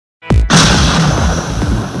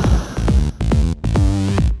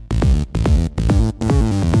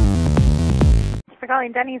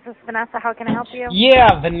calling Dennys. This is Vanessa. How can I help you?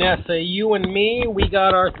 Yeah, Vanessa, you and me, we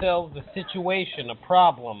got ourselves a situation, a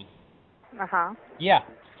problem. Uh-huh. Yeah.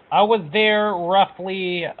 I was there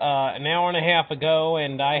roughly an hour and a half ago,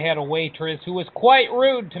 and I had a waitress who was quite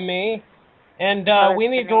rude to me, and we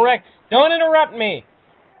need to Don't interrupt me.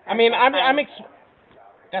 I mean,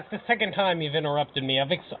 that's the second time you've interrupted me.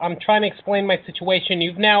 I'm trying to explain my situation.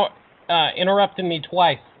 You've now interrupted me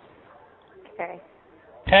twice. Okay.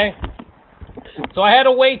 Okay? So I had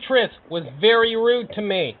a waitress was very rude to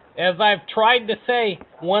me, as I've tried to say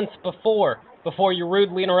once before you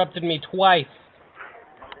rudely interrupted me twice.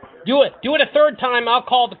 Do it a third time, I'll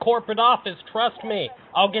call the corporate office. Trust me.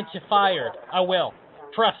 I'll get you fired. I will.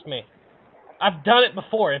 Trust me. I've done it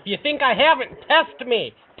before. If you think I haven't, test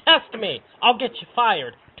me. Test me. I'll get you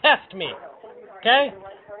fired. Test me. Okay?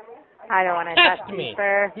 I don't want to test me,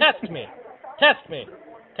 sir. Test me. Test me.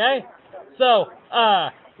 Okay? So,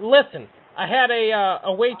 listen. I had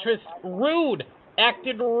a waitress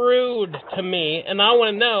acted rude to me, and I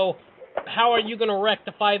want to know, how are you going to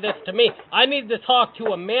rectify this to me? I need to talk to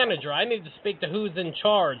a manager. I need to speak to who's in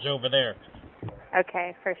charge over there.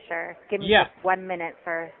 Okay, for sure. Give me just 1 minute,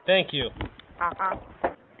 sir. Thank you. Uh-huh.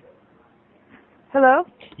 Hello?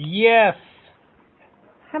 Yes.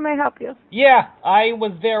 How may I help you? Yeah, I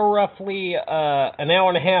was there roughly an hour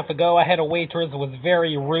and a half ago. I had a waitress who was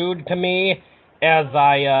very rude to me as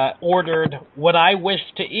I ordered what I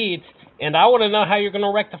wished to eat, and I want to know how you're going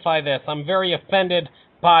to rectify this. I'm very offended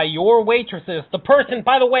by your waitresses. The person,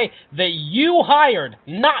 by the way, that you hired,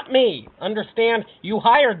 not me. Understand? You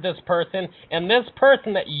hired this person, and this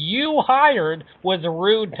person that you hired was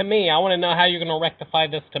rude to me. I want to know how you're going to rectify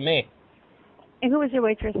this to me. And who was your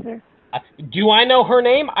waitress, sir? Do I know her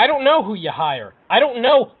name? I don't know who you hire. I don't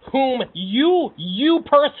know whom you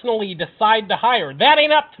personally decide to hire. That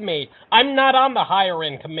ain't up to me. I'm not on the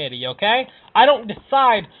hiring committee, okay? I don't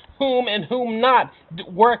decide whom and whom not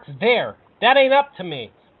works there. That ain't up to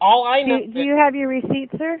me. All I know. Do you have your receipt,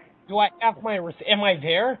 sir? Do I have my receipt? Am I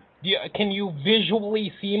there? Can you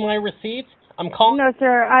visually see my receipts? I'm calling. No,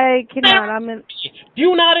 sir. I cannot.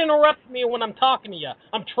 Do not interrupt me when I'm talking to you.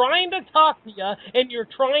 I'm trying to talk to you, and you're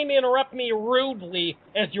trying to interrupt me rudely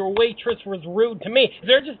as your waitress was rude to me. Is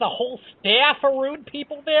there just a whole staff of rude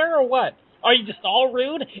people there, or what? Are you just all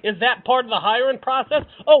rude? Is that part of the hiring process?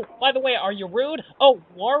 Oh, by the way, are you rude? Oh,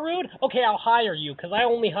 you are rude? Okay, I'll hire you, because I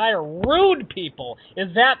only hire rude people.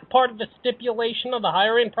 Is that part of the stipulation of the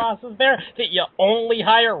hiring process there, that you only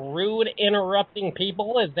hire rude, interrupting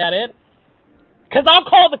people? Is that it? Because I'll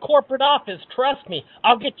call the corporate office. Trust me,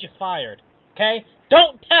 I'll get you fired, okay?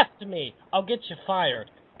 Don't test me. I'll get you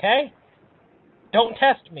fired, okay? Don't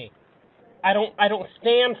test me. I don't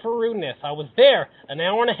stand for rudeness. I was there an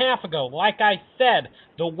hour and a half ago. Like I said,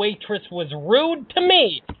 the waitress was rude to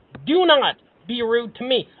me. Do not be rude to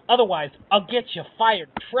me. Otherwise, I'll get you fired.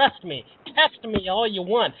 Trust me. Test me all you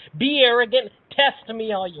want. Be arrogant. Test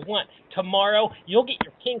me all you want. Tomorrow, you'll get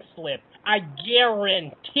your pink slip. I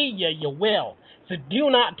guarantee you will. So do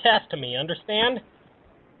not test me, understand?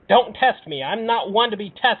 Don't test me. I'm not one to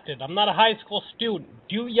be tested. I'm not a high school student.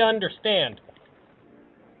 Do you understand?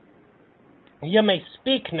 You may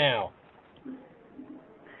speak now.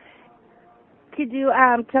 Could you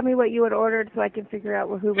tell me what you had ordered so I can figure out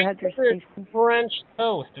who had your station? French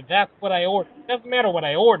toast. That's what I ordered. It doesn't matter what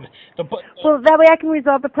I ordered. Well, that way I can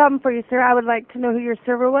resolve the problem for you, sir. I would like to know who your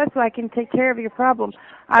server was so I can take care of your problem.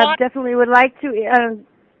 I definitely would like to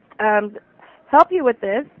help you with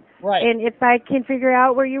this. Right. And if I can figure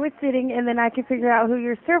out where you were sitting, and then I can figure out who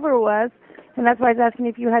your server was, and that's why I was asking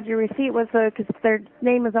if you had your receipt, because their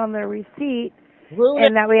name is on the receipt,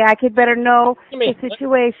 and that way I could better know the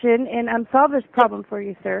situation and solve this problem for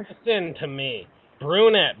you, sir. Listen to me.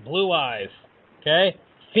 Brunette, blue eyes, okay?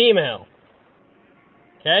 Female,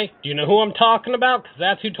 okay? Do you know who I'm talking about? Because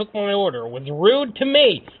that's who took my order. Was rude to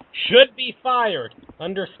me. Should be fired.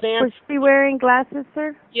 Understand? Was she wearing glasses,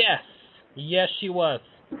 sir? Yes. Yes, she was.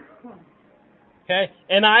 Okay?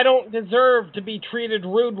 And I don't deserve to be treated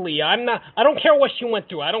rudely. I don't care what she went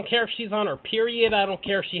through. I don't care if she's on her period. I don't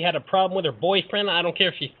care if she had a problem with her boyfriend. I don't care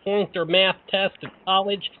if she flunked her math test at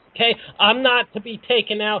college. Okay? I'm not to be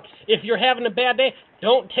taken out. If you're having a bad day,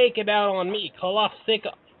 don't take it out on me. Call off sick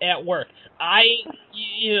at work.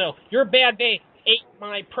 Your bad day ain't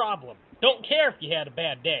my problem. Don't care if you had a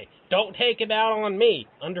bad day. Don't take it out on me.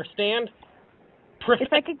 Understand?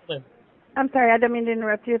 I'm sorry, I don't mean to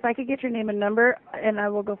interrupt you. If I could get your name and number, and I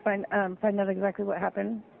will go find out exactly what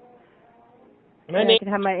happened. I can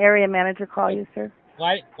have my area manager call you, sir.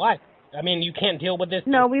 Why? I mean, you can't deal with this?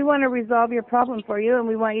 No, we want to resolve your problem for you, and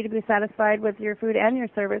we want you to be satisfied with your food and your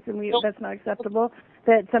service, and that's not acceptable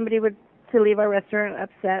that somebody would to leave our restaurant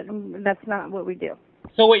upset, and that's not what we do.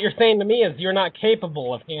 So what you're saying to me is you're not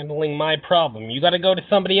capable of handling my problem. You got to go to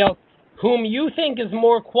somebody else whom you think is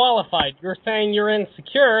more qualified. You're saying you're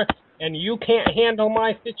insecure and you can't handle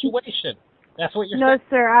my situation. That's what you're saying? No,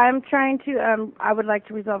 sir. I'm trying to, I would like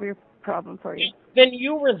to resolve your problem for you. Then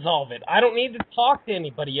you resolve it. I don't need to talk to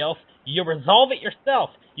anybody else. You resolve it yourself.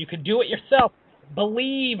 You could do it yourself.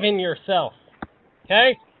 Believe in yourself.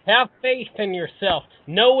 Okay? Have faith in yourself.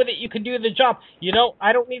 Know that you can do the job.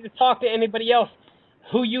 I don't need to talk to anybody else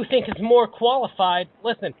who you think is more qualified.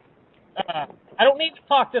 Listen, I don't need to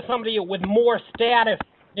talk to somebody with more status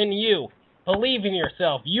than you. Believe in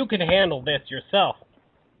yourself. You can handle this yourself.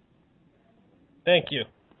 Thank you.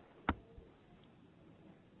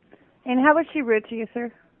 And how was she rude to you,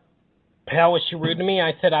 sir? How was she rude to me?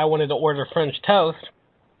 I said I wanted to order French toast.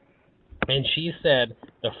 And she said,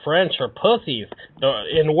 the French are pussies.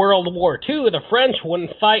 In World War II, the French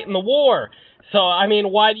wouldn't fight in the war. So, I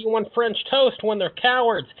mean, why do you want French toast when they're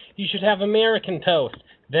cowards? You should have American toast.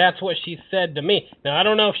 That's what she said to me. Now, I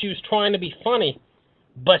don't know if she was trying to be funny,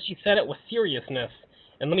 but she said it with seriousness.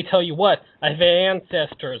 And let me tell you what, I have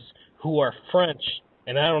ancestors who are French,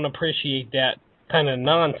 and I don't appreciate that kind of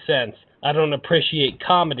nonsense. I don't appreciate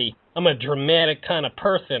comedy. I'm a dramatic kind of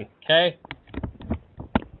person, okay?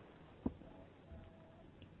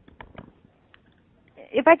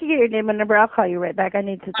 If I could get your name and number, I'll call you right back. I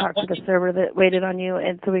need to talk to the server that waited on you,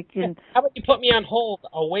 and so we can... How about you put me on hold?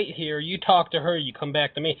 I'll wait here. You talk to her. You come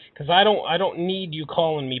back to me. Because I don't need you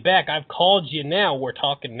calling me back. I've called you now. We're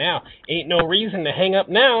talking now. Ain't no reason to hang up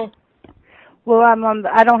now. Well,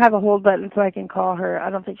 I don't have a hold button, so I can call her. I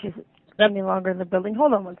don't think she's any longer in the building.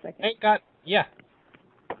 Hold on one second. Yeah.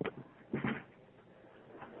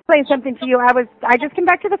 Explain something to you. I just came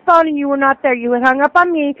back to the phone and you were not there. You had hung up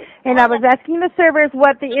on me, and I was asking the servers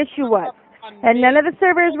what the issue was. And none of the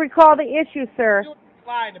servers recall the issue, sir. You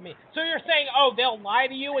lie to me. So you're saying, they'll lie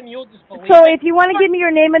to you and you'll just believe So it? if you want to give me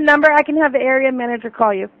your name and number, I can have the area manager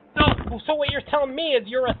call you. No, so what you're telling me is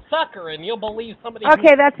you're a sucker and you'll believe somebody...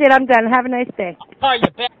 Okay, that's it. I'm done. Have a nice day. I'll call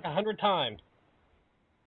you back 100 times.